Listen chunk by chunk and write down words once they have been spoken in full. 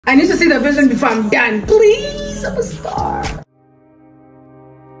I need to see the vision before I'm done. Please, I'm a star.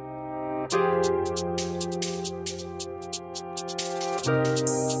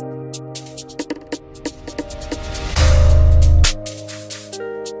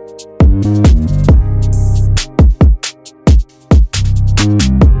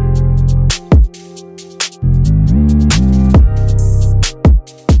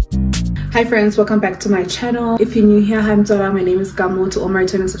 Hi friends, welcome back to my channel. If you're new here, hi Mtala, my name is Gamo. To all my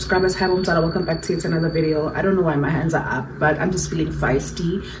returning subscribers, hi Mtala, welcome back to yet another video. I don't know why my hands are up, but I'm just feeling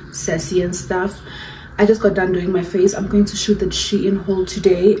feisty, sassy and stuff. I just got done doing my face. I'm going to shoot the Shein haul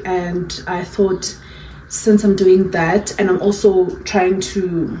today, and I thought since I'm doing that and I'm also trying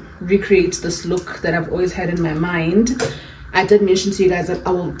to recreate this look that I've always had in my mind, I did mention to you guys that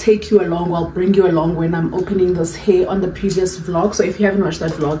I will take you along, I'll bring you along when I'm opening this hair on the previous vlog. So if you haven't watched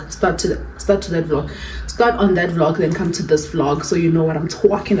that vlog, start on that vlog, then come to this vlog so you know what I'm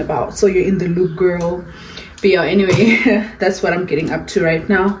talking about, so you're in the loop, girl. But yeah, anyway, that's what I'm getting up to right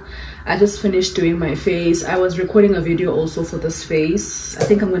now. I just finished doing my face. I was recording a video also for this face. I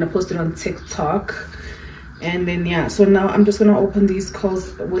think I'm gonna post it on TikTok. And then yeah, so now I'm just gonna open these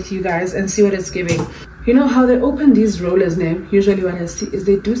curls with you guys and see what it's giving. You know how they open these rollers now? Usually what I see is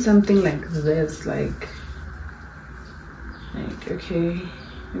they do something like this, like okay,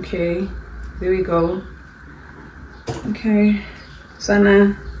 there we go. Okay,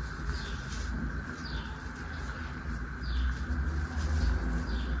 Sana.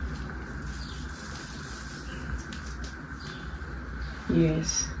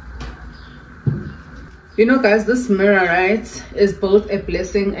 Yes. You know guys, this mirror, right, is both a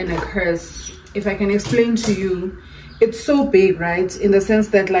blessing and a curse. If I can explain to you, it's so big, right, in the sense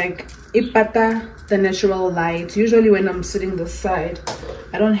that like it pata the natural light. Usually when I'm sitting this side,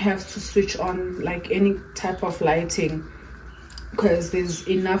 I don't have to switch on like any type of lighting because there's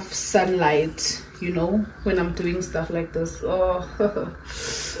enough sunlight, you know, when I'm doing stuff like this. Oh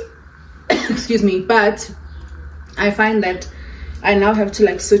excuse me. But I find that I now have to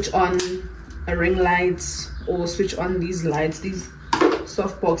like switch on a ring light or switch on these lights, these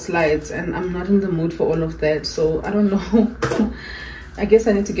softbox lights, and I'm not in the mood for all of that. So I don't know. I guess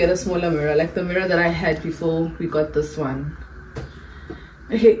I need to get a smaller mirror, like the mirror that I had before we got this one.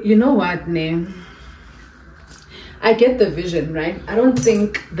 Okay, you know what, name, I get the vision, right? I don't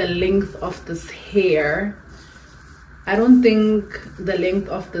think the length of this hair, I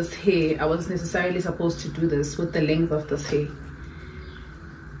was necessarily supposed to do this with the length of this hair,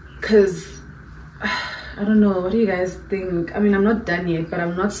 because I don't know, what do you guys think? I mean, I'm not done yet, but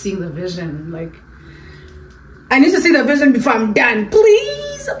I'm not seeing the vision. Like, I need to see the vision before I'm done.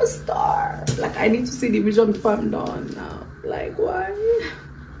 Please, I'm a star. Like, I need to see the vision before I'm done now. Like, why?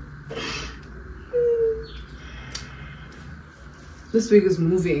 This wig is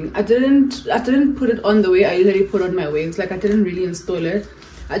moving. I didn't put it on the way I usually put on my wigs. Like, I didn't really install it.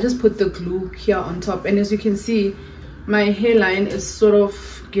 I just put the glue here on top, and as you can see, my hairline is sort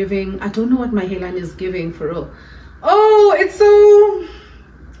of giving, I don't know what my hairline is giving for real. Oh, it's so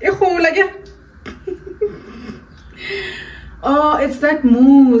like oh, it's that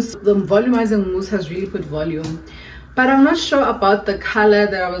mousse. The volumizing mousse has really put volume, but I'm not sure about the color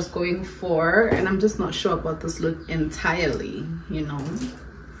that I was going for, and I'm just not sure about this look entirely, you know.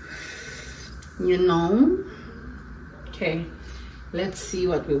 Okay, let's see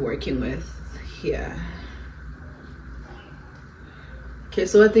what we're working with here. Okay,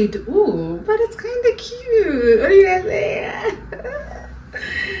 so what they do, ooh, but it's kind of cute. What do you guys say?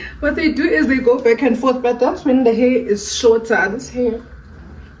 What they do is they go back and forth, but that's when the hair is shorter. This hair,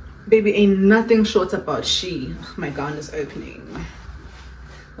 baby, ain't nothing short about she. Oh, my gown is opening.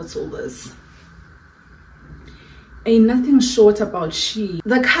 What's all this? Ain't nothing short about she.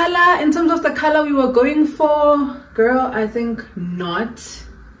 The color, in terms of the color we were going for, girl, I think not.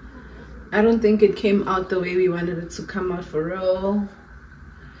 I don't think it came out the way we wanted it to come out for real.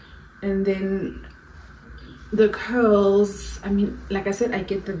 And then the curls, I mean, like I said, I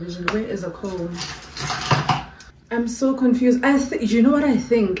get the vision. Where is a comb? I'm so confused. You know what I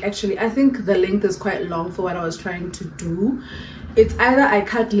think? Actually, I think the length is quite long for what I was trying to do. It's either I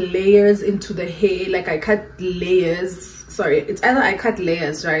cut layers into the hair, like I cut layers. Sorry, it's either I cut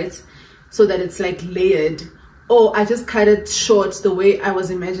layers, right? So that it's like layered, or I just cut it short the way I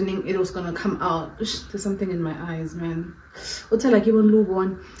was imagining it was gonna come out. There's something in my eyes, man.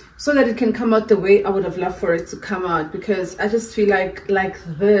 So that it can come out the way I would have loved for it to come out, because I just feel like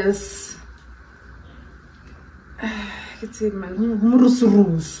this. Let me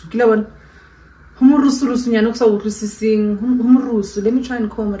try and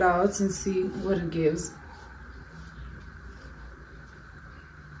comb it out and see what it gives.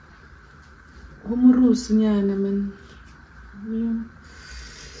 man.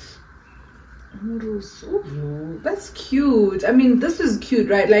 Ooh, that's cute. I mean, this is cute,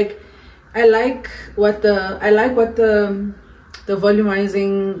 right? Like, I like what the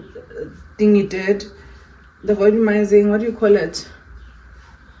volumizing thingy did. The volumizing, what do you call it?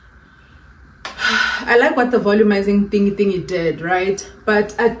 I like what the volumizing thingy did, right?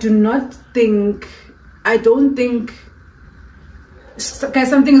 But I don't think okay,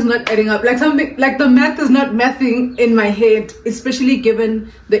 something is not adding up. Like the math is not mathing in my head, especially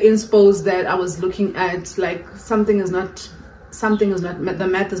given the inspos that I was looking at. Like the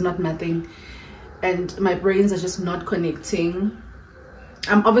math is not mathing, and my brains are just not connecting.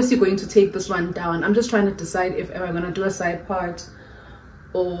 I'm obviously going to take this one down. I'm just trying to decide if am I gonna do a side part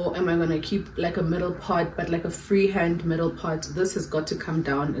or am I gonna keep like a middle part, but like a freehand middle part. This has got to come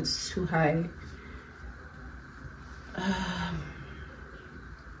down. It's too high.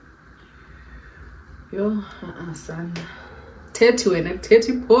 Yo, son. Tattoo and a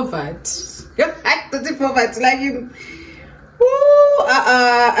tattoo poverty. Like him.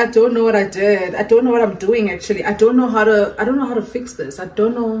 I don't know what I did. I don't know what I'm doing actually. I don't know how to fix this. I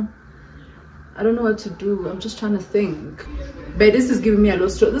don't know what to do. I'm just trying to think. But this is giving me a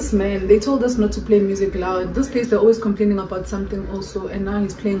lot of this man. They told us not to play music loud. This place they're always complaining about something also, and now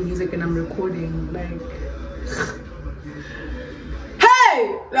he's playing music and I'm recording. Like,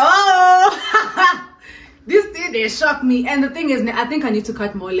 hey! Oh! This thing, they shocked me. And the thing is, I think I need to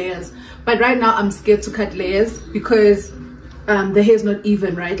cut more layers. But right now I'm scared to cut layers because the hair's not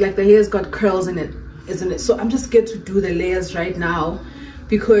even, right? Like the hair's got curls in it, isn't it? So I'm just scared to do the layers right now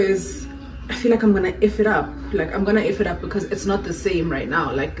because I feel like I'm gonna F it up. Like I'm gonna F it up because it's not the same right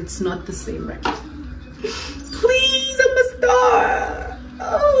now. Like it's not the same right now. Please, I'm a star.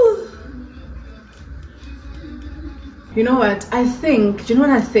 Oh. You know what? Do you know what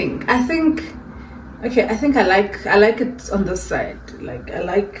I think? Okay, I think I like it on this side. Like I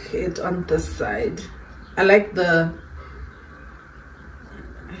like it on this side. I like it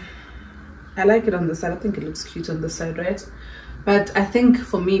on the side. I think it looks cute on the side, right? But I think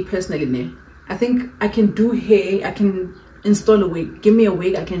for me personally, I think I can do hair. I can install a wig. Give me a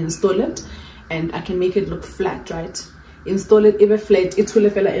wig, I can install it, and I can make it look flat, right? Install it even flat. It will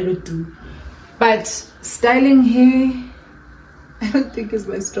ever do. But styling hair, I don't think is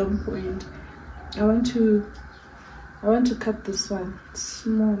my strong point. I want to cut this one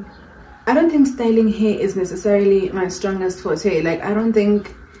small. I don't think styling hair is necessarily my strongest forte. Like I don't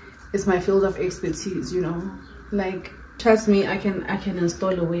think it's my field of expertise, you know. Like trust me, I can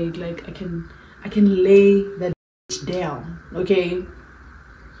install a wig. Like I can lay that down. Okay.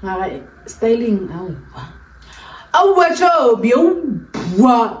 Alright, styling.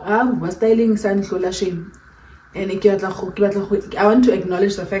 Styling shame. And I want to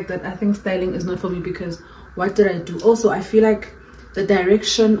acknowledge the fact that I think styling is not for me because what did I do? Also, I feel like the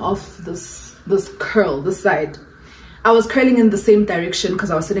direction of this curl, this side, I was curling in the same direction because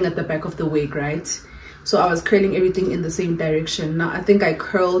I was sitting at the back of the wig, right? So I was curling everything in the same direction. Now I think I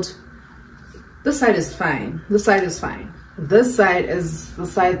curled. This side is fine. This side is fine. This side is the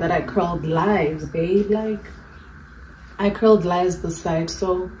side that I curled live, babe. Like I curled live this side,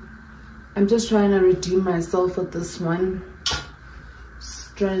 so I'm just trying to redeem myself with this one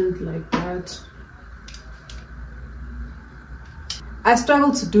strand like that. I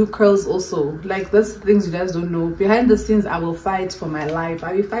struggle to do curls also. Like that's things you guys don't know. Behind the scenes, I will fight for my life.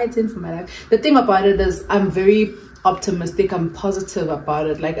 I'll be fighting for my life. The thing about it is I'm very optimistic. I'm positive about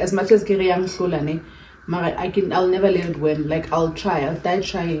it. Like as much as I'll never let it win. Like I'll try. I'll die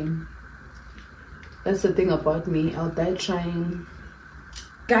trying. That's the thing about me. I'll die trying.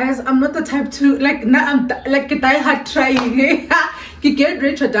 Guys, I'm not the type to I'm like a die hard trying. You get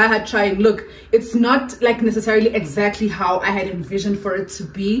rich or die hard trying. Look, it's not like necessarily exactly how I had envisioned for it to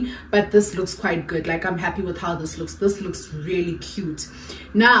be, but this looks quite good. Like I'm happy with how this looks. This looks really cute.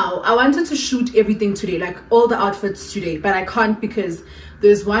 Now I wanted to shoot everything today, like all the outfits today, but I can't because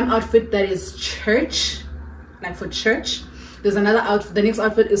there's one outfit that is church, like for church. There's another outfit, the next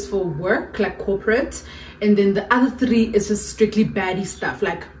outfit is for work, like corporate, and then the other three is just strictly baddie stuff,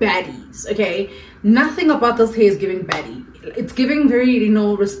 like baddies. Okay, nothing about this hair is giving baddie. It's giving very, you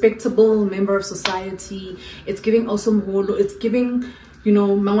know, respectable member of society. It's giving also molo. It's giving, you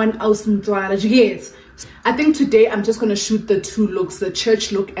know, mawan ausmtwala. Yes. I think today I'm just gonna shoot the two looks, the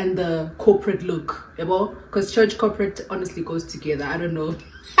church look and the corporate look, because church corporate honestly goes together. I don't know.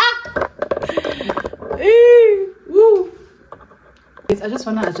 I just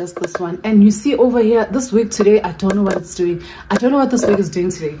want to adjust this one. And you see over here, this wig today, I don't know what it's doing. I don't know what this wig is doing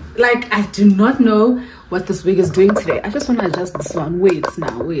today. Like, I do not know what this wig is doing today. I just want to adjust this one. Wait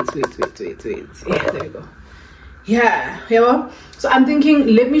now. Wait. Yeah, there we go. Yeah. So I'm thinking,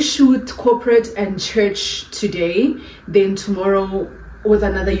 let me shoot corporate and church today. Then tomorrow with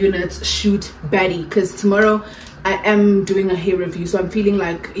another unit, shoot baddie. Because tomorrow I am doing a hair review, so I'm feeling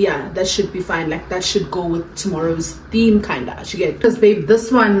like, yeah, that should be fine. Like, that should go with tomorrow's theme, kinda. You get? Because babe,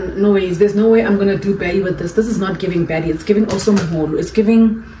 this one, no ways. There's no way I'm gonna do baddie with this. This is not giving baddie. It's giving also moholo. It's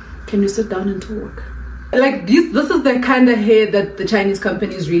giving, can you sit down and talk? Like, this is the kind of hair that the Chinese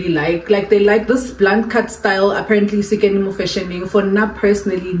companies really like. Like, they like this blunt cut style. Apparently, more fashioning. For na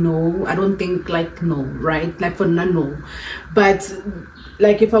personally, no. I don't think, like, no, right? Like, for na, no. But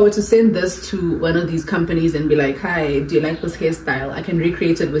like, if I were to send this to one of these companies and be like, hi, do you like this hairstyle? I can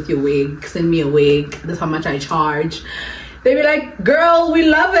recreate it with your wig. Send me a wig. This is how much I charge. They'd be like, girl, we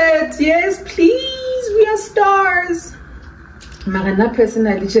love it. Yes, please. We are stars. Marana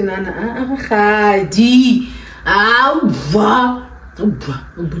personally,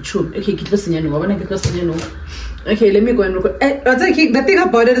 okay, let me go and record. The thing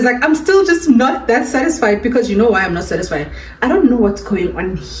about it is, like, I'm still just not that satisfied, because you know why I'm not satisfied? I don't know what's going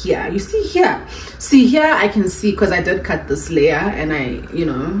on here. You see here? See here, I can see, because I did cut this layer, and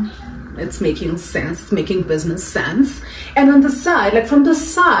it's making sense. It's making business sense. And on the side, like from the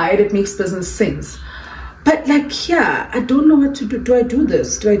side, it makes business sense. But like here, I don't know what to do. Do I do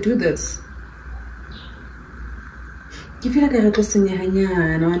this? Do I do this? You feel like I understand?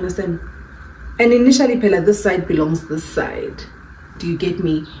 And initially, Pella, this side belongs this side. Do you get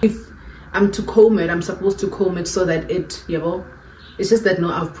me? If I'm to comb it, I'm supposed to comb it so that it, it's just that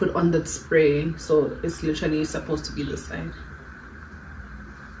no, I've put on that spray, so it's literally supposed to be this side.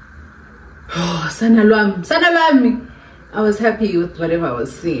 Oh, Sanalwami. I was happy with whatever I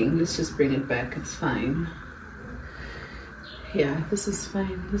was seeing. Let's just bring it back. It's fine. Yeah, this is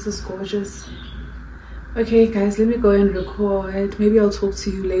fine. This is gorgeous. Okay, guys, let me go and record. Maybe I'll talk to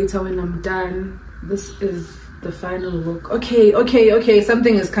you later when I'm done. This is the final look. Okay.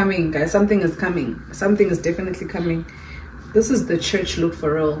 Something is coming, guys. Something is coming. Something is definitely coming. This is the church look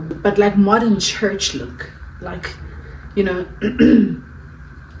for real. But like modern church look. Like,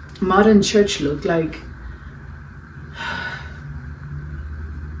 modern church look. Like,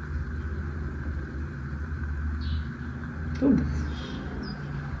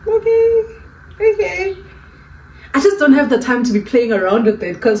 okay. I just don't have the time to be playing around with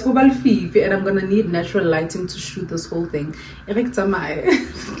it, because and I'm gonna need natural lighting to shoot this whole thing.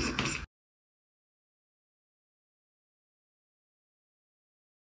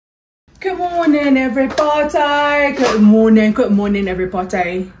 Good morning, everybody. Good morning,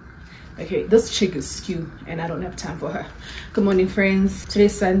 everybody. Okay, this chick is skew and I don't have time for her. Good morning, friends.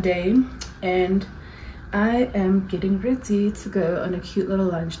 Today's Sunday and I am getting ready to go on a cute little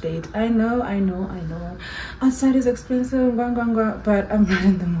lunch date. I know. Outside is expensive, but I'm not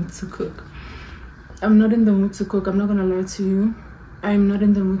in the mood to cook. I'm not gonna lie to you. I'm not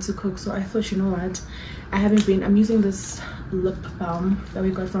in the mood to cook, so I thought, you know what? I'm using this lip balm that we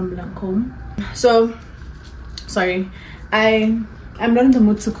got from Lancome. So, sorry. I'm not in the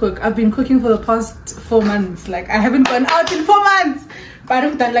mood to cook. I've been cooking for the past 4 months. Like, I haven't gone out in 4 months. But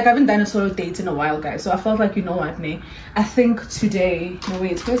I haven't done a solo date in a while, guys. So I felt like, you know what, I think today, no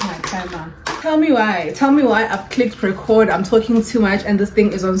wait, where's my timer? Tell me why I've clicked record. I'm talking too much and this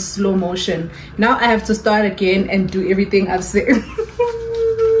thing is on slow motion. Now I have to start again and do everything I've said.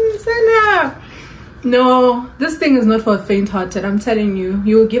 Sana. No, this thing is not for the faint-hearted. I'm telling you,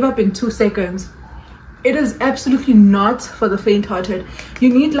 you will give up in 2 seconds. It is absolutely not for the faint-hearted. You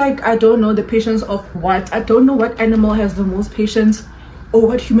need, like, I don't know, the patience of what? I don't know what animal has the most patience or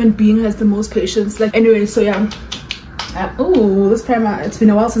what human being has the most patience. Like, anyway, so yeah. Oh, this primer, it's been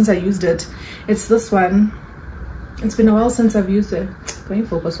a while since I used it. It's this one. It's been a while since I've used it. Can you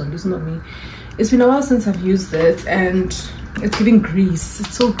focus on this? Not me. It's been a while since I've used it and it's giving grease.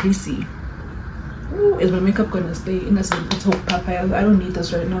 It's so greasy. Ooh, is my makeup gonna stay in a papaya? I don't need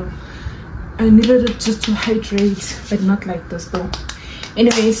this right now. I needed it just to hydrate, but not like this though.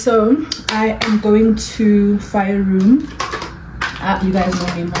 Anyway, so I am going to Fire Room. You guys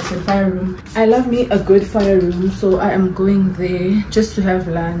know me, I said Fire Room. I love me a good Fire Room, so I am going there just to have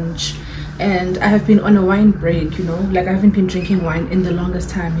lunch. And I have been on a wine break, like I haven't been drinking wine in the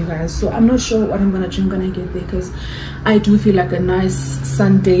longest time, you guys. So I'm not sure what I'm gonna drink when I get there, because I do feel like a nice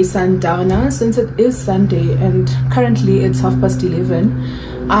Sunday sundowner, since it is Sunday and currently it's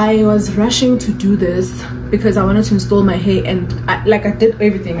 11:30. I was rushing to do this because I wanted to install my hair, and I did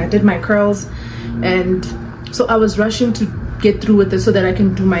everything. I did my curls, and so I was rushing to get through with it so that I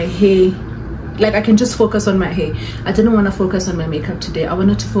can do my hair. Like I can just focus on my hair. I didn't want to focus on my makeup today. I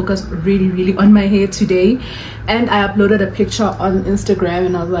wanted to focus really on my hair today. And I uploaded a picture on Instagram,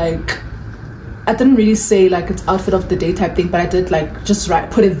 and I was like, I didn't really say like it's outfit of the day type thing, but I did like just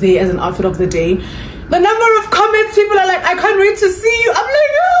put it there as an outfit of the day. The number of comments, people are like, I can't wait to see you. I'm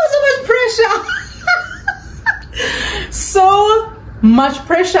like, oh, so much pressure. So much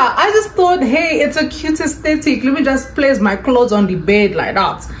pressure. I just thought, hey, it's a cute aesthetic. Let me just place my clothes on the bed like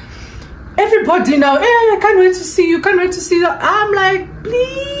that. Everybody now, hey, I can't wait to see you, can't wait to see you. I'm like,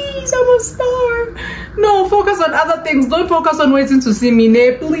 please, I'm a star. No, focus on other things. Don't focus on waiting to see me,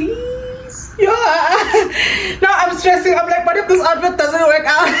 ne, please. Yeah. Now I'm stressing. I'm like, what if this outfit doesn't work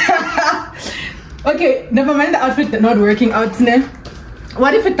out? Okay, never mind the outfit not working out, ne.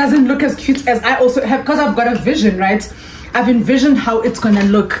 What if it doesn't look as cute as I also have? Because I've got a vision, right? I've envisioned how it's gonna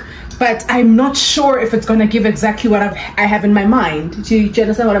look, but I'm not sure if it's gonna give exactly what I have in my mind. Do you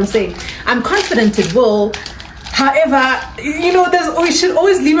understand what I'm saying? I'm confident it will. However, you know, we should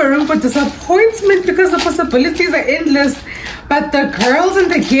always leave a room for disappointment because the possibilities are endless. But the girls and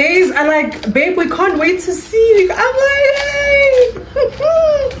the gays are like, babe, we can't wait to see you. I'm like, hey.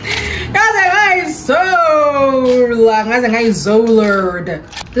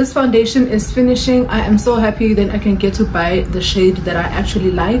 This foundation is finishing. I am so happy then I can get to buy the shade that I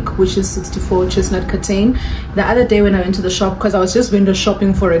actually like, which is 64 Chestnut Catane. The other day when I went to the shop, because I was just window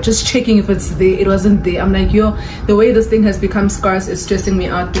shopping for it, just checking if it's there, it wasn't there. I'm like, yo, the way this thing has become scarce is stressing me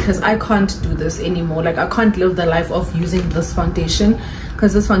out because I can't do this anymore. Like I can't live the life of using this foundation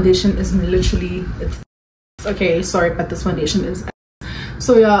because this foundation is literally, it's okay, sorry, but this foundation is.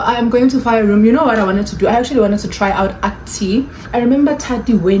 So yeah, I'm going to Fire Room. You know what I wanted to do? I actually wanted to try out Acti. I remember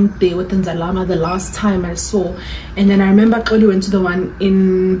Tati went there with Nzalama the last time I saw, and then I remember Oli went to the one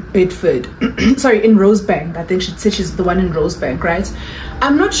in Bedford. Sorry, in Rosebank. I think she said she's the one in Rosebank, right?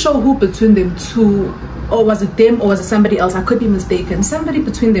 I'm not sure who between them two, or was it them or was it somebody else? I could be mistaken. Somebody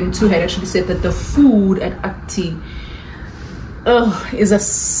between them two had actually said that the food at Acti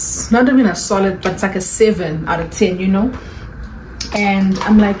is not even a solid, but it's like a 7 out of 10, you know. And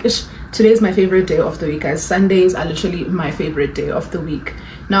I'm like, ish, today is my favorite day of the week, guys. Sundays are literally my favorite day of the week.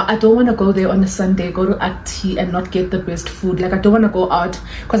 Now I don't want to go there on a Sunday, go to Acti and not get the best food. Like I don't want to go out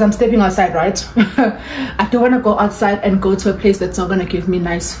because I'm stepping outside, right? I don't want to go outside and go to a place that's not going to give me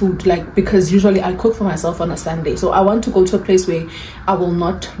nice food, like, because usually I cook for myself on a Sunday. So I want to go to a place where I will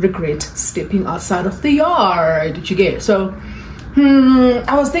not regret stepping outside of the yard. Did you get? So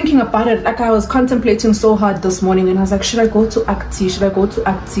I was thinking about it. Like I was contemplating so hard this morning, and I was like, should I go to Acti? Should I go to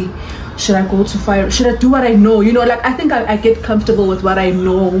Acti? Should I go to Fire? Should I do what I know? You know, like I think I get comfortable with what I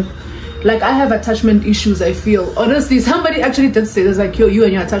know. Like I have attachment issues, I feel. Honestly, somebody actually did say this, like, yo, you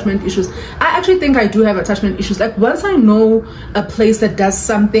and your attachment issues. I actually think I do have attachment issues. Like once I know a place that does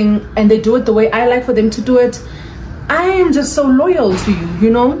something and they do it the way I like for them to do it, I am just so loyal to you, you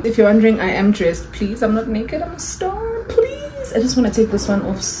know. If you're wondering, I am dressed. Please, I'm not naked, I'm a star. Please. I just want to take this one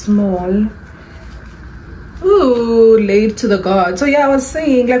off small. Ooh, laid to the god. So yeah, I was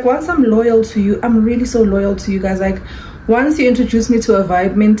saying, like, once I'm loyal to you, I'm really so loyal to you guys. like once you introduce me to a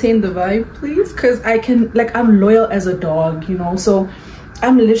vibe, maintain the vibe, please, because I can, like, I'm loyal as a dog, you know. So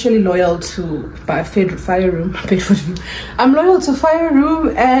I'm literally loyal to Fire Room. I'm loyal to Fire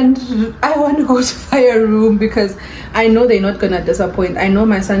Room, and I want to go to Fire Room because I know they're not gonna disappoint. I know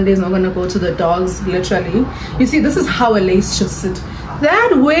my Sunday is not gonna go to the dogs, literally. You see, this is how a lace should sit.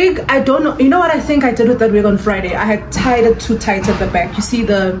 That wig, I don't know. You know what I think I did with that wig on Friday? I had tied it too tight at the back. You see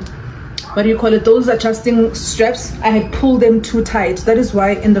the, what do you call it, those adjusting straps? I had pulled them too tight. That is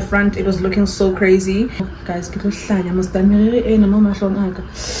why in the front it was looking so crazy. Guys,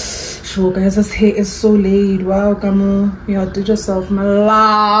 sure guys, this hair is so laid. Wow, Kamo, you outdid yourself, my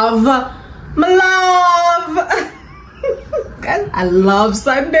love, my love. Guys, I love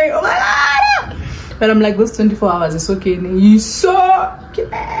Sunday. Oh my god. But I'm like, this 24 hours is okay. You so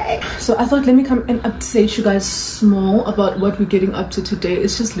okay. So I thought, let me come and update you guys small about what we're getting up to today.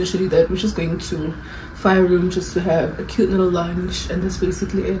 It's just literally that we're just going to Fire Room just to have a cute little lunch, and that's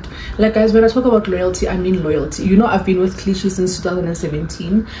basically it. Like guys, when I talk about loyalty, I mean loyalty. You know, I've been with Clichy since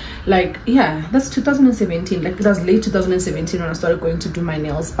 2017. Like, yeah, that's 2017. Like, it was late 2017 when I started going to do my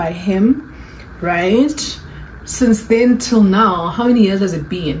nails by him, right? Since then till now, how many years has it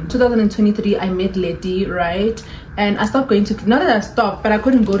been? 2023 I met Letty, right? and I stopped going to, not that I stopped, but I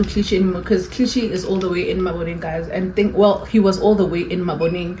couldn't go to Clichy anymore because Clichy is all the way in Maboning, guys, and he was all the way in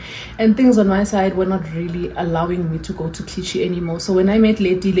Maboning, and things on my side were not really allowing me to go to Clichy anymore. So when I met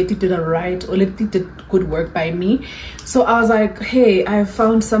Leti did Leti did good work by me. So I was like, hey, I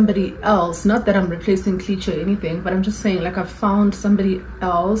found somebody else, not that I'm replacing Clichy or anything, but I'm just saying, like, I found somebody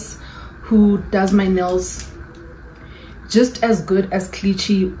else who does my nails just as good as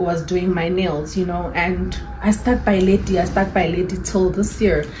Clichy was doing my nails, you know. And I stuck by Leti till this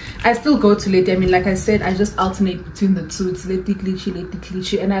year. I still go to Leti. I mean, like I said, I just alternate between the two. It's Leti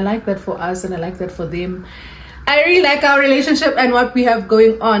Clichy, and I like that for us, and I like that for them. I really like our relationship and what we have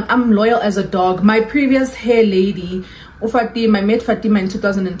going on. I'm loyal as a dog. My previous hair lady, Fatima, I met Fatima in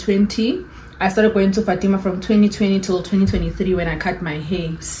 2020. I started going to Fatima from 2020 till 2023 when I cut my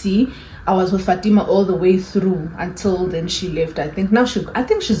hair. See, I was with Fatima all the way through until then she left. I think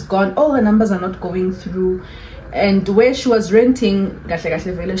she's gone. All her numbers are not going through, and where she was renting,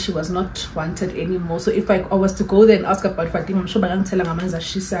 she was not wanted anymore. So if I was to go there and ask about Fatima, I'm sure I'm telling Amanza,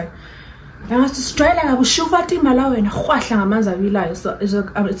 she said, I was to try like I was sure Fatima lao and so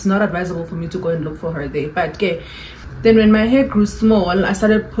it's not advisable for me to go and look for her there. But okay. Then when my hair grew small, I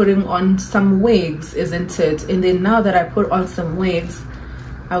started putting on some wigs, isn't it? And then now that I put on some wigs,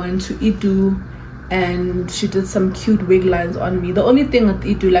 I went to Itu and she did some cute wig lines on me. The only thing with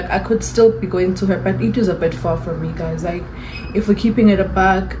Itu, like, I could still be going to her, but Itu's a bit far from me, guys. Like, if we're keeping it a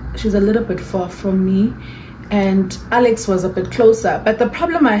buck, she's a little bit far from me. And Alex was a bit closer. But the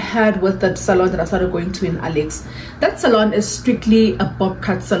problem I had with that salon that I started going to in Alex, that salon is strictly a bob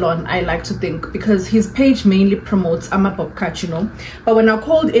cut salon, I like to think, because his page mainly promotes Ama bob cut, you know. But when I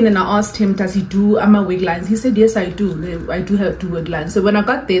called in and I asked him, does he do Ama wig lines, he said, yes, I do. I do have 2 wig lines. So when I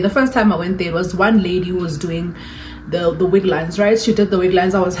got there, the first time I went there, was one lady who was doing the wig lines, right? She did the wig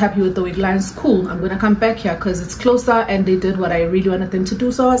lines. I was happy with the wig lines. Cool, I'm gonna come back here because it's closer and they did what I really wanted them to do.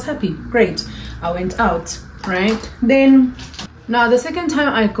 So I was happy. Great. I went out, right? Then now the second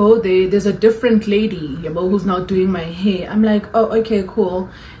time I go there, there's a different lady who's now doing my hair. I'm like, oh, okay, cool.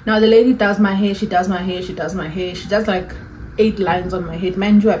 Now the lady does my hair, she does like 8 lines on my head.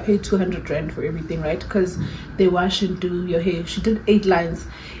 Mind you, I paid 200 rand for everything, right? Because they wash and do your hair. She did 8 lines.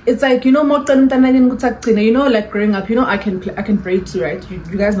 It's like, you know, you know, like growing up, you know, I can braid too, right?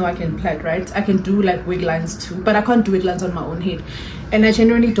 You guys know I can plait, right? I can do like wig lines too, but I can't do wig lines on my own head, and I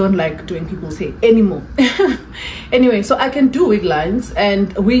genuinely don't like doing people's hair anymore. Anyway, so I can do wig lines,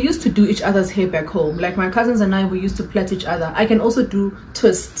 and we used to do each other's hair back home. Like my cousins and I, we used to plait each other. I can also do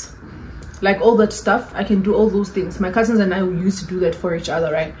twists, like all that stuff. I can do all those things. My cousins and I, we used to do that for each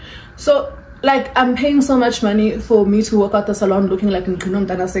other, right? So like, I'm paying so much money for me to work at the salon looking like weekend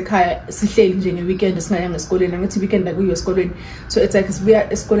weekend. So it's like we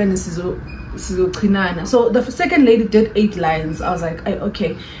are schooling. So the second lady did 8 lines. I was like,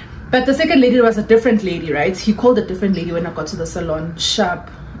 okay, but the second lady was a different lady, right? He called a different lady when I got to the salon.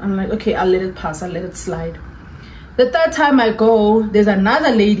 Sharp. I'm like, okay, I'll let it pass, I'll let it slide. The third time I go, there's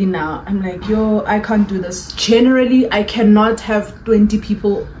another lady now. I'm like, yo, I can't do this. Generally, I cannot have 20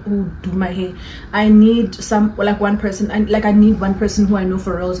 people who do my hair. I need one person. I need one person who I know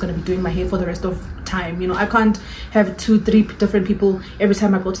for real is going to be doing my hair for the rest of time. You know, I can't have 2-3 different people every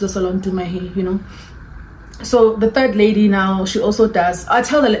time I go to the salon do my hair, you know. So the third lady now, she also does. I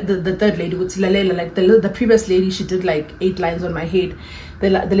tell the third lady, like the previous lady, she did like 8 lines on my head. The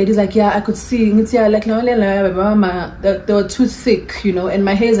lady's like, yeah, I could see. Like, they were too thick, you know, and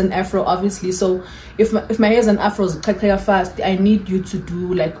my hair is an afro, obviously. So if my hair is an afro, fast, I need you to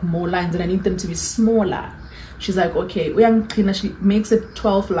do like more lines, and I need them to be smaller. She's like, okay, she makes it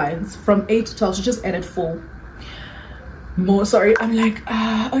 12 lines. From 8 to 12, she just added 4 more. Sorry. I'm like,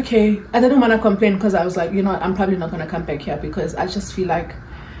 okay. I didn't want to complain because I was like, you know what, I'm probably not going to come back here because I just feel like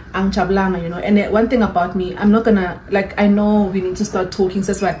I'm chablana, you know. And one thing about me, I'm not gonna, like, I know we need to start talking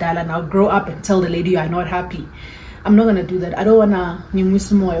and I'll grow up and tell the lady I'm not happy. I'm not gonna do that. I don't wanna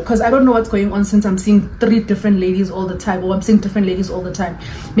because I don't know what's going on, since I'm seeing 3 different ladies all the time, or I'm seeing different ladies all the time.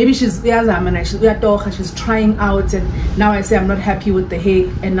 Maybe she's trying out, and now I say I'm not happy with the hair,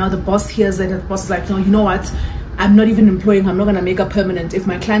 and now the boss hears it, and the boss is like, no, you know what, I'm not even employing her. I'm not gonna make her permanent if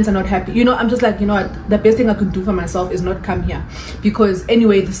my clients are not happy, you know. I'm just like, you know what, the best thing I could do for myself is not come here, because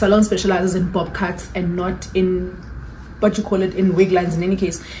anyway the salon specializes in bob cuts and not in in wig lines. In any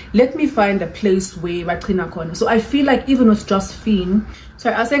case, let me find a place where corner. So I feel like even with Josephine,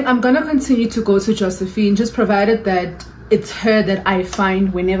 sorry, I was saying I'm gonna continue to go to Josephine, just provided that it's her that I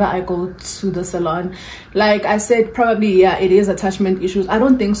find whenever I go to the salon. Like I said, probably, yeah, it is attachment issues. I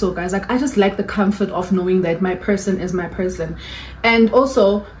don't think so, guys. Like, I just like the comfort of knowing that my person is my person. And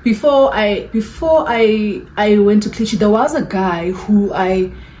also, before I went to Clichy, there was a guy who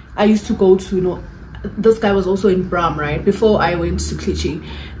I used to go to, you know. This guy was also in Bram, right, before I went to Clichy.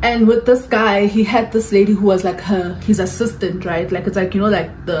 And with this guy, he had this lady who was like his assistant, right? Like, it's like, you know,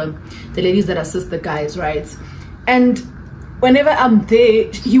 like the ladies that assist the guys, right? And whenever I'm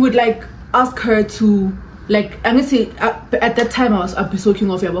there, he would like ask her to, like, I'm gonna say at that time I'd be soaking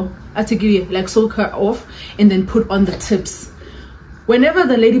off, I take it, like, soak her off and then put on the tips. Whenever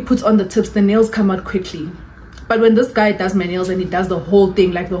the lady puts on the tips, the nails come out quickly. But when this guy does my nails and he does the whole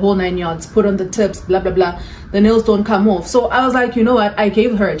thing, like the whole 9 yards, put on the tips, blah blah blah, the nails don't come off. So I was like, you know what, I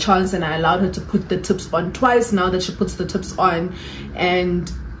gave her a chance and I allowed her to put the tips on twice now that she puts the tips on, and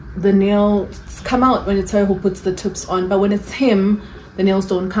the nails come out when it's her who puts the tips on. But when it's him, the nails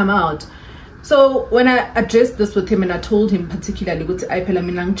don't come out. So when I addressed this with him and I told him particularly,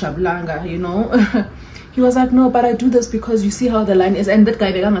 you know, he was like, no, but I do this because you see how the line is. And that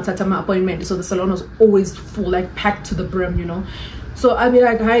guy began at my appointment, so the salon was always full, like packed to the brim, you know. So I'd be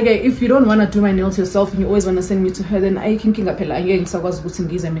like, hi guy, if you don't want to do my nails yourself and you always want to send me to her, then I can king up. And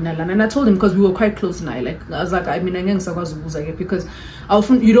I told him, because we were quite close now, like I was like, I mean, because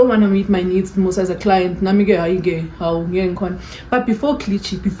often you don't want to meet my needs most as a client. But before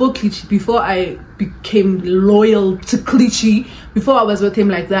Clichy, before I became loyal to Clichy, before I was with him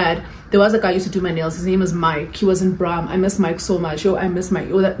like that, there was a guy who used to do my nails. His name is Mike. He was in Bram. I miss Mike so much. Yo, I miss Mike.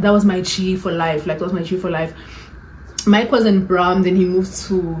 Yo, that was my G for life. Like, that was my G for life. Mike was in Bram, then he moved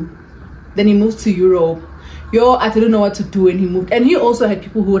to Europe. Yo, I didn't know what to do, and he moved. And he also had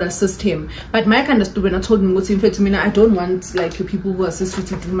people who would assist him. But Mike understood when I told him, what's in fact to me, I don't want like your people who assist you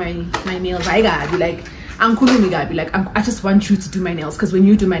to do my nails. I gotta be like, I just want you to do my nails, because when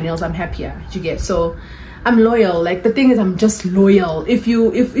you do my nails, I'm happier. You get? So I'm loyal. Like, the thing is, I'm just loyal. If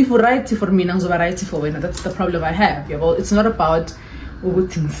you write for me, that's the problem I have. Yeah, well, it's not about or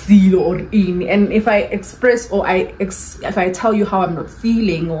in, and if I express or if I tell you how I'm not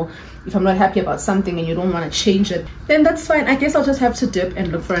feeling, or if I'm not happy about something and you don't want to change it, then that's fine. I guess I'll just have to dip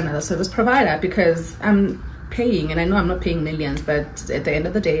and look for another service provider, because I'm paying, and I know I'm not paying millions, but at the end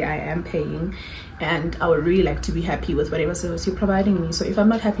of the day I am paying, and I would really like to be happy with whatever service you're providing me. So if I'm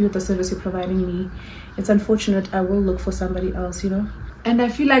not happy with the service you're providing me, it's unfortunate. I will look for somebody else, you know. And I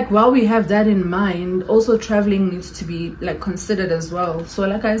feel like while we have that in mind, also traveling needs to be like considered as well. So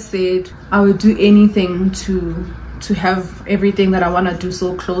like I said, I would do anything to have everything that I want to do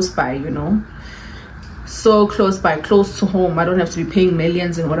so close by, you know, so close by, close to home. I don't have to be paying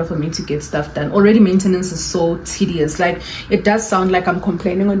millions in order for me to get stuff done. Already maintenance is so tedious. Like, it does sound like I'm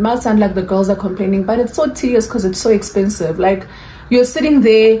complaining, it might sound like the girls are complaining, but it's so tedious because it's so expensive. Like, you're sitting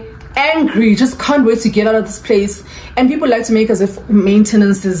there angry, just can't wait to get out of this place, and people like to make as if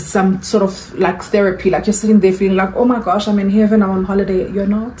maintenance is some sort of like therapy. Like, you're sitting there feeling like, oh my gosh, I'm in heaven, I'm on holiday. You're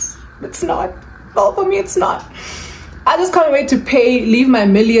not. It's not. Well, for me, it's not. I just can't wait to pay, leave my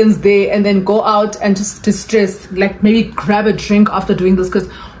millions there, and then go out and just distress, like maybe grab a drink after doing this, because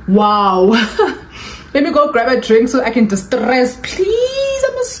wow. Let me go grab a drink so I can distress. Please,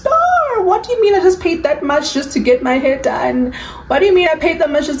 I'm a star. What do you mean I just paid that much just to get my hair done? What do you mean I paid that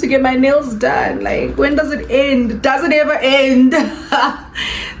much just to get my nails done? Like, when does it end? Does it ever end?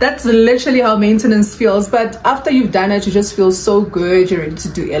 That's literally how maintenance feels. But after you've done it, you just feel so good. You're ready to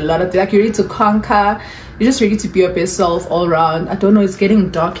do a lot of, like, you're ready to conquer. You're just ready to be your best self all around. I don't know, it's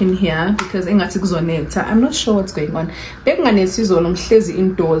getting dark in here because I'm not sure what's going on.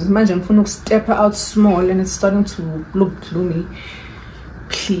 Indoors. Imagine if I step out small and it's starting to look gloomy.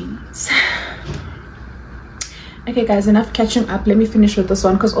 Please. Okay guys, enough catching up. Let me finish with this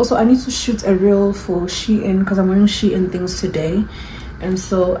one, because also I need to shoot a reel for Shein, because I'm wearing Shein things today, and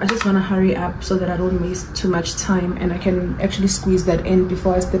so I just want to hurry up so that I don't waste too much time and I can actually squeeze that in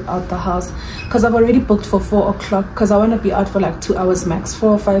before I step out the house, because I've already booked for 4 o'clock, because I want to be out for like 2 hours max.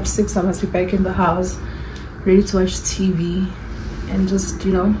 4, 5, 6 I must be back in the house ready to watch TV and just,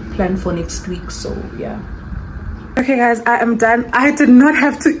 you know, plan for next week. So yeah. Okay guys, I am done. I did not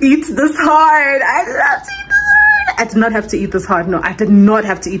have to eat this hard. I did not have to eat this hard. No, I did not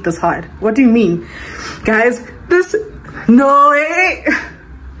have to eat this hard. What do you mean? Guys, this, no way.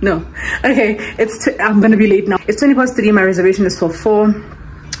 No. Okay, I'm gonna be late now. It's 3:20. My reservation is for 4.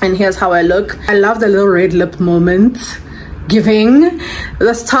 And here's how I look. I love the little red lip moment. Giving.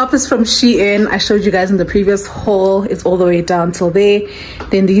 This top is from Shein. I showed you guys in the previous haul. It's all the way down till there.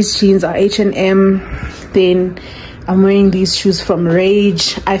 Then these jeans are H&M. Then I'm wearing these shoes from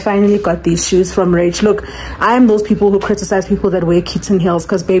Rage. I finally got these shoes from Rage. Look, I am those people who criticize people that wear kitten heels,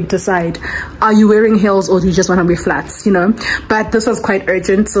 because babe, decide, are you wearing heels or do you just want to wear flats, you know? But this was quite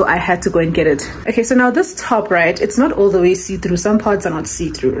urgent, so I had to go and get it. Okay, so now this top, right, it's not all the way see-through. Some parts are not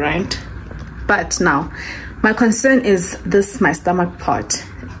see-through, right? But now my concern is this, my stomach part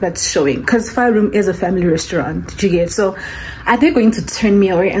that's showing, because Fire Room is a family restaurant. Did you get? So are they going to turn me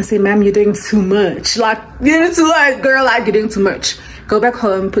away and say, ma'am, you're doing too much, like you're doing too much, girl, like you're doing too much, go back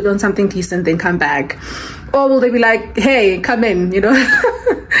home, put on something decent, then come back? Or will they be like, hey, come in, you know?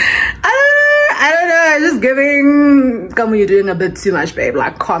 I don't know, just giving, come on, you're doing a bit too much, babe,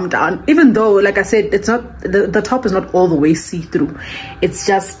 like calm down. Even though, like I said, it's not, the top is not all the way see-through, it's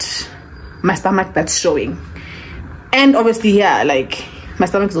just my stomach that's showing. And obviously, yeah, like my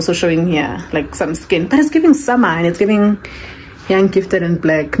stomach is also showing here, like some skin, but it's giving summer and it's giving young, gifted, and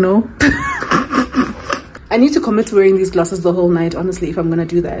black. No. I need to commit to wearing these glasses the whole night, honestly, if I'm gonna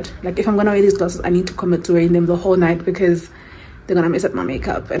do that. Like, if I'm gonna wear these glasses, I need to commit to wearing them the whole night, because they're gonna mess up my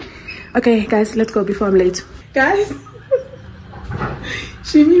makeup. Okay, guys, let's go before I'm late. Guys,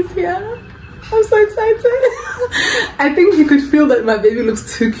 Jimmy's here. I'm so excited. I think he could feel that my baby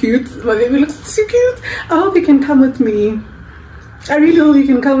looks too cute. My baby looks too cute. I hope he can come with me. I really hope he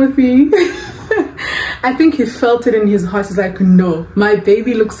can come with me. I think he felt it in his heart. He's like, no, my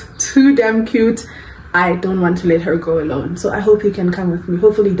baby looks too damn cute. I don't want to let her go alone. So I hope he can come with me.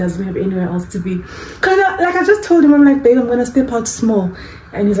 Hopefully he doesn't have anywhere else to be. Because like I just told him, I'm like, babe, I'm going to step out small.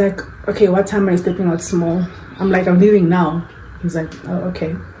 And he's like, okay, what time are you stepping out small? I'm like, I'm leaving now. He's like, oh,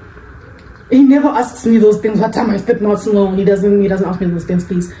 okay. He never asks me those things. What time am I stepping out small? He doesn't ask me those things,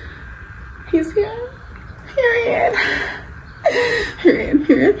 please. He's here. Period.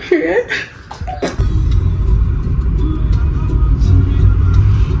 Period.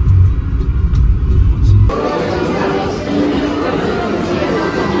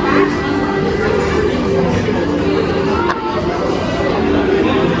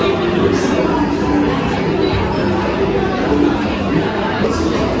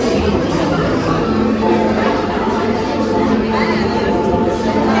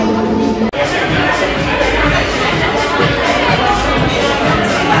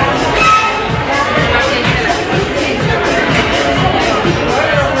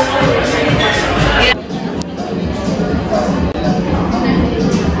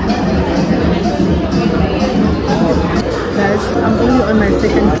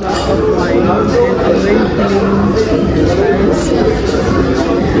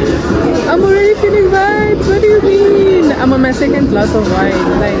 Second glass of wine,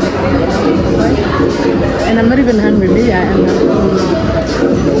 like, and I'm not even hungry. Maybe I am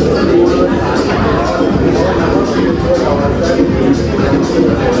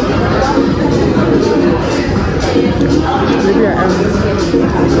maybe I am.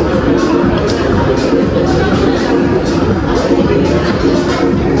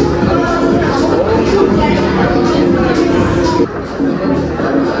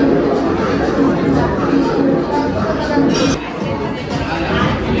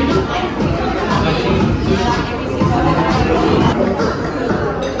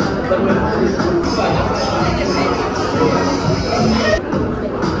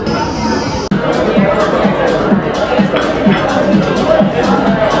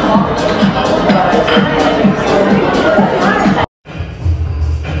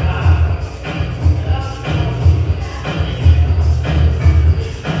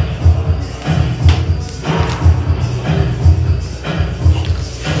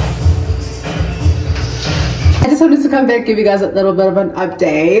 Come back, give you guys a little bit of an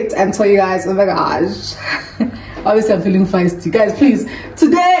update and tell you guys, oh my gosh, obviously I'm feeling feisty, guys. Please,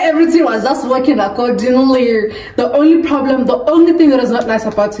 today everything was just working accordingly. The only thing that was not nice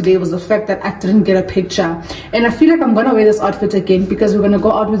about today was the fact that I didn't get a picture, and I feel like I'm gonna wear this outfit again because we're gonna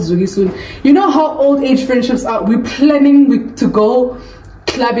go out with Zugi soon. You know how old age friendships are. We're planning to go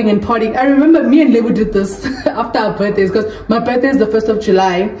clubbing and partying. I remember me and Lebu did this after our birthdays, because my birthday is the 1st of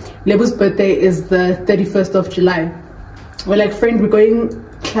July, Lebu's birthday is the 31st of July. We're like, friend, we're going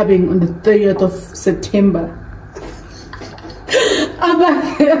clubbing on the 30th of September. I'm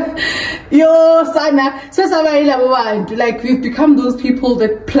like, yo, Sana, so like, we've become those people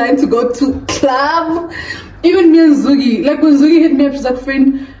that plan to go to club. Even me and Zugi, like when Zugi hit me up, she's like,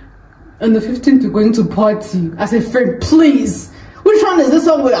 friend, on the 15th we're going to party. I said, friend, please, which one is this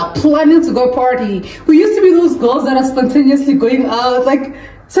one? We are planning to go party. We used to be those girls that are spontaneously going out, like,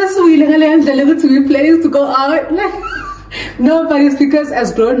 we're planning to go out, like. No, but it's because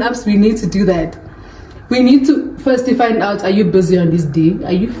as grown-ups we need to do that. We need to firstly find out, are you busy on this day?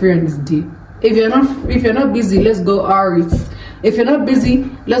 Are you free on this day? If you're not busy, let's go out. If you're not busy,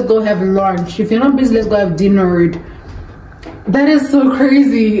 let's go have lunch. If you're not busy, let's go have dinner. That is so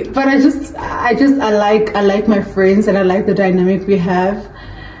crazy. But I like my friends, and I like the dynamic we have.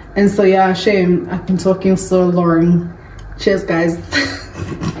 And so yeah, shame I've been talking so long. Cheers, guys.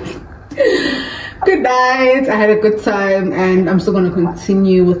 Good night. I had a good time, and I'm still gonna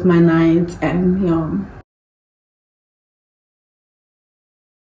continue with my night. And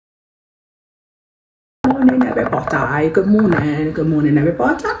good morning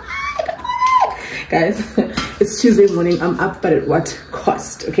everybody. Guys, it's Tuesday morning. I'm up, but at what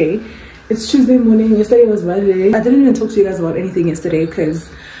cost? Okay, it's Tuesday morning. Yesterday was Monday. I didn't even talk to you guys about anything yesterday because,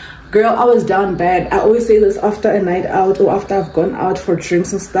 girl, I was down bad. I always say this after a night out or after I've gone out for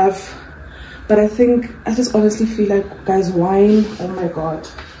drinks and stuff, but I just honestly feel like, guys, wine, oh my god,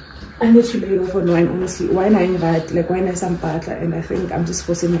 I need to lay off on wine. Honestly, wine I invite, like wine is some bottle, and I think I'm just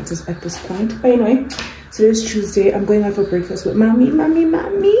forcing it at this point. But anyway, today's Tuesday. I'm going out for breakfast with mommy.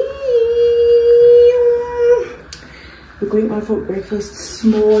 We're going out for breakfast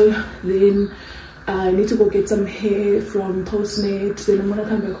small. Then I need to go get some hair from Postmate. Then I'm gonna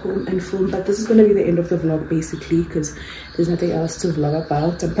come back home and film. But this is gonna be the end of the vlog basically, because there's nothing else to vlog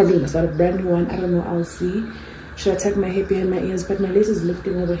about. I'm probably gonna start a brand new one. I don't know, I'll see. Should I tuck my hair behind my ears? But my lace is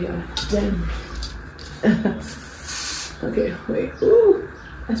lifting over here. Then okay, wait. Ooh,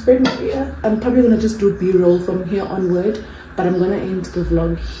 I sprayed my ear. I'm probably gonna just do b-roll from here onward, but I'm gonna end the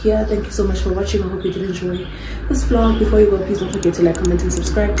vlog here. Thank you so much for watching. I hope you did enjoy this vlog. Before you go, please don't forget to like, comment, and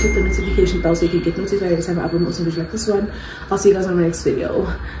subscribe. Click the notification bell so you can get notified every time I upload an awesome video like this one. I'll see you guys on my next video.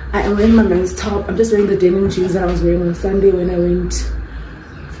 I am wearing my men's top. I'm just wearing the denim jeans that I was wearing on Sunday when I went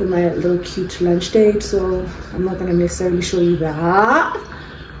for my little cute lunch date, so I'm not gonna necessarily show you that.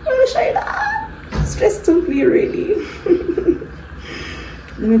 I'm gonna show you that. Stressed simply, really.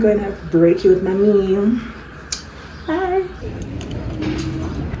 Let me go and have break here with mommy. Bye.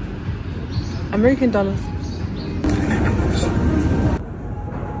 American dollars.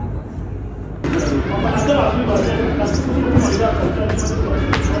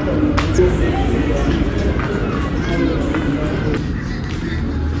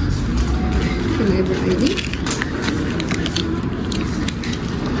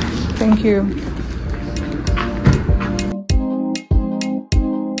 Thank you.